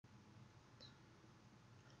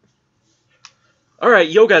Alright,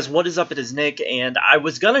 yo guys, what is up? It is Nick, and I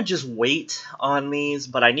was gonna just wait on these,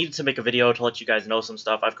 but I needed to make a video to let you guys know some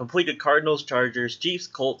stuff. I've completed Cardinals, Chargers, Chiefs,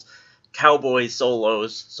 Colts, Cowboys,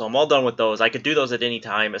 solos, so I'm all done with those. I could do those at any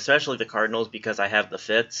time, especially the Cardinals because I have the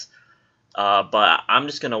fits. But I'm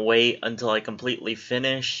just gonna wait until I completely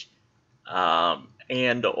finish,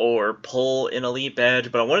 and or pull an elite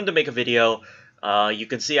badge. But I wanted to make a video. You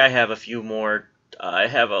can see I have a few more. I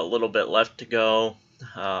have a little bit left to go.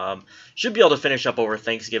 Should be able to finish up over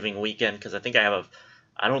Thanksgiving weekend because I think I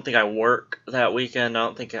don't think I work that weekend.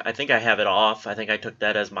 I think I have it off. I think I took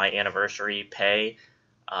that as my anniversary pay.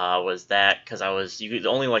 Was that because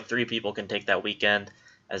only like 3 people can take that weekend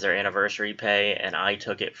as their anniversary pay, and I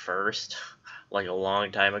took it first, like a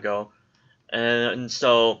long time ago. And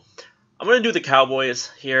so I'm gonna do the Cowboys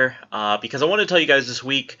here because I want to tell you guys this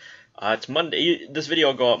week. It's Monday. This video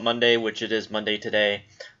will go up Monday, which it is Monday today.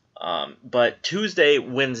 But Tuesday,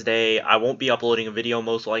 Wednesday, I won't be uploading a video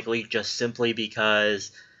most likely, just simply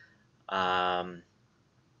because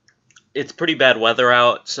it's pretty bad weather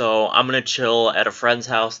out. So I'm gonna chill at a friend's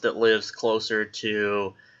house that lives closer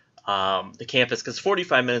to the campus, because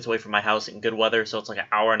 45 minutes away from my house in good weather, so it's like an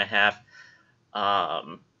hour and a half.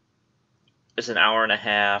 It's an hour and a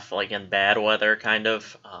half, like in bad weather, kind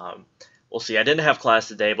of. We'll see. I didn't have class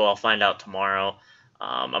today, but I'll find out tomorrow.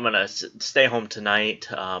 I'm gonna stay home tonight,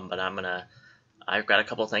 but I've got a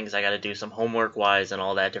couple things I gotta do, some homework wise and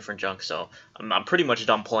all that different junk. So I'm pretty much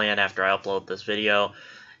done playing after I upload this video.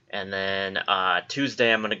 And then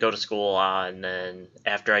Tuesday I'm gonna go to school, and then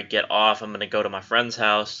after I get off, I'm gonna go to my friend's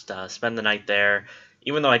house, spend the night there.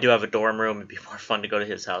 Even though I do have a dorm room, it'd be more fun to go to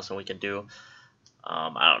his house, and we can do,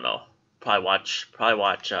 I don't know, probably watch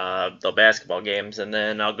the basketball games, and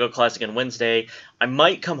then I'll go class again Wednesday. I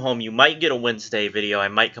might come home. You might get a Wednesday video. I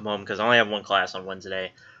might come home because I only have one class on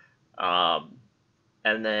Wednesday. And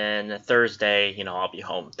then Thursday, I'll be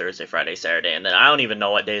home Thursday, Friday, Saturday, and then I don't even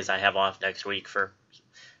know what days I have off next week for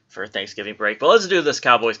Thanksgiving break. But let's do this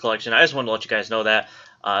Cowboys collection. I just wanted to let you guys know that.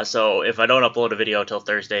 So if I don't upload a video till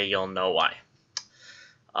Thursday, you'll know why.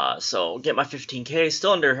 So get my 15K,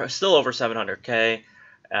 still over 700K.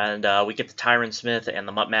 And we get the Tyron Smith and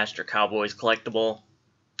the Muttmaster Cowboys collectible.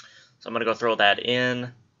 So I'm going to go throw that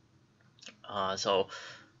in. So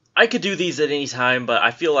I could do these at any time, but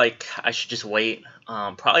I feel like I should just wait.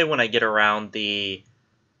 Probably when I get around the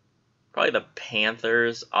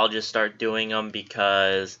Panthers, I'll just start doing them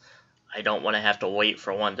because I don't want to have to wait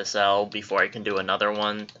for one to sell before I can do another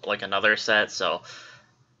one, like another set. So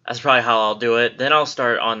that's probably how I'll do it. Then I'll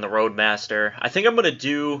start on the Roadmaster. I think I'm going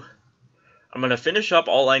to finish up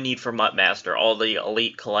all I need for Muttmaster, all the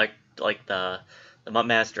elite like the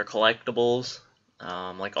Muttmaster collectibles,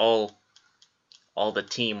 like all the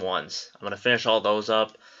team ones. I'm going to finish all those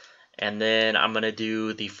up, and then I'm going to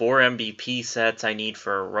do the 4 MVP sets I need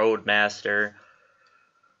for Roadmaster,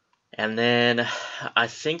 and then I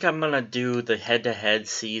think I'm going to do the head-to-head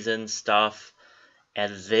season stuff,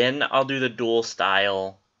 and then I'll do the dual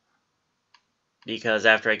style, because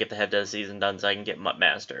after I get the head-to-head season done, so I can get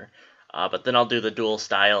Muttmaster. But then I'll do the dual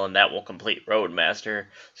style, and that will complete Roadmaster.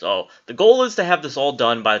 So the goal is to have this all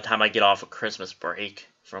done by the time I get off of Christmas break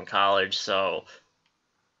from college. So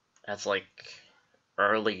that's like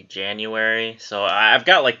early January. So I've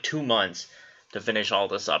got like 2 months to finish all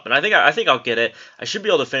this up, and I think I'll get it. I should be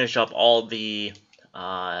able to finish up all these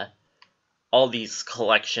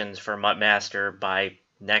collections for Muttmaster by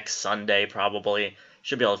next Sunday probably.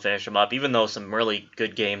 Should be able to finish them up, even though some really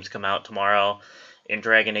good games come out tomorrow in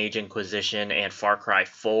Dragon Age Inquisition and Far Cry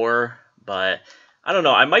 4, but I don't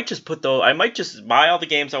know. I might just buy all the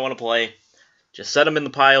games I want to play, just set them in the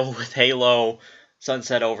pile with Halo,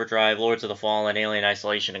 Sunset Overdrive, Lords of the Fallen, Alien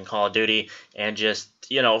Isolation, and Call of Duty, and just,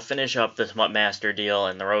 finish up this Muttmaster deal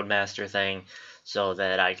and the Roadmaster thing so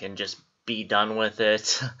that I can just be done with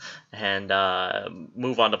it and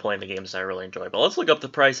move on to playing the games I really enjoy. But let's look up the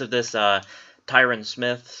price of this Tyron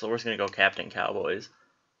Smith. So we're just going to go Captain Cowboys.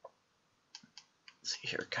 Let's see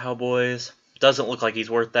here, Cowboys. Doesn't look like he's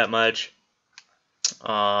worth that much.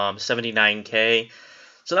 79K.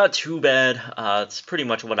 So not too bad. It's pretty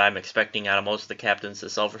much what I'm expecting out of most of the captains to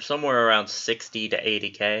sell for somewhere around 60 to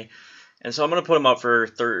 80K. And so I'm going to put him up for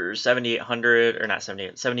 7,800, or not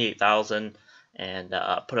 78, 78,000, and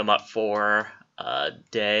put him up for a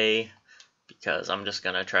day, because I'm just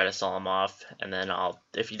going to try to sell him off. And then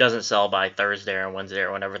if he doesn't sell by Thursday or Wednesday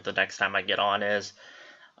or whenever the next time I get on is,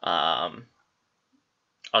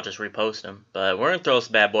 I'll just repost him. But we're going to throw this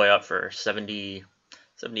bad boy up for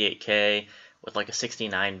 78K with like a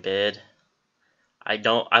 69 bid. I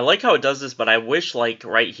like how it does this, but I wish like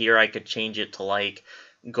right here I could change it to like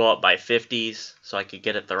go up by 50s so I could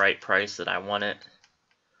get it the right price that I want it.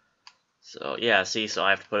 So yeah, see, so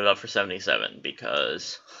I have to put it up for 77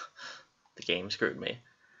 because the game screwed me.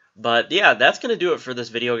 But yeah, that's going to do it for this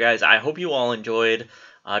video, guys. I hope you all enjoyed.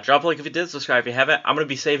 Drop a like if you did, subscribe if you haven't. I'm going to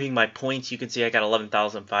be saving my points. You can see I got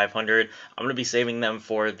 11,500. I'm going to be saving them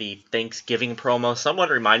for the Thanksgiving promo. Someone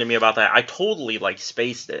reminded me about that. I totally, like,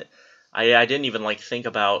 spaced it. I didn't even, like, think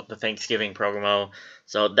about the Thanksgiving promo.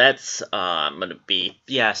 So that's, I'm going to be,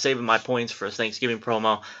 yeah, saving my points for a Thanksgiving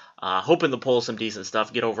promo. Hoping to pull some decent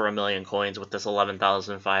stuff, get over 1,000,000 coins with this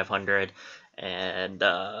 11,500. And,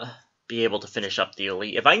 be able to finish up the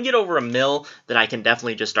elite. If I can get over 1,000,000, then I can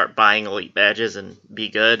definitely just start buying elite badges and be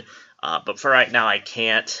good. But for right now, I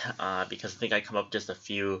can't because I think I come up just a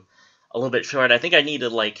little bit short. I think I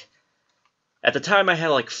needed, like, at the time I had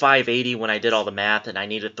like 580 when I did all the math, and I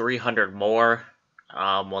needed 300 more.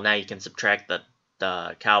 Well, now you can subtract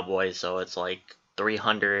the Cowboys, so it's like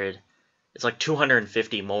 300. It's like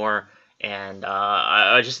 250 more. And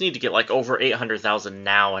I just need to get like over 800,000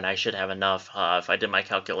 now, and I should have enough if I did my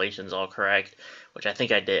calculations all correct, which I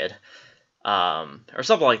think I did, or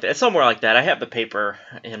something like that. It's somewhere like that. I have the paper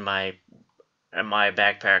in my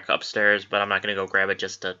backpack upstairs, but I'm not gonna go grab it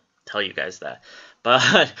just to tell you guys that.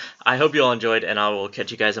 But I hope you all enjoyed, and I will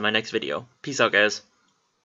catch you guys in my next video. Peace out, guys.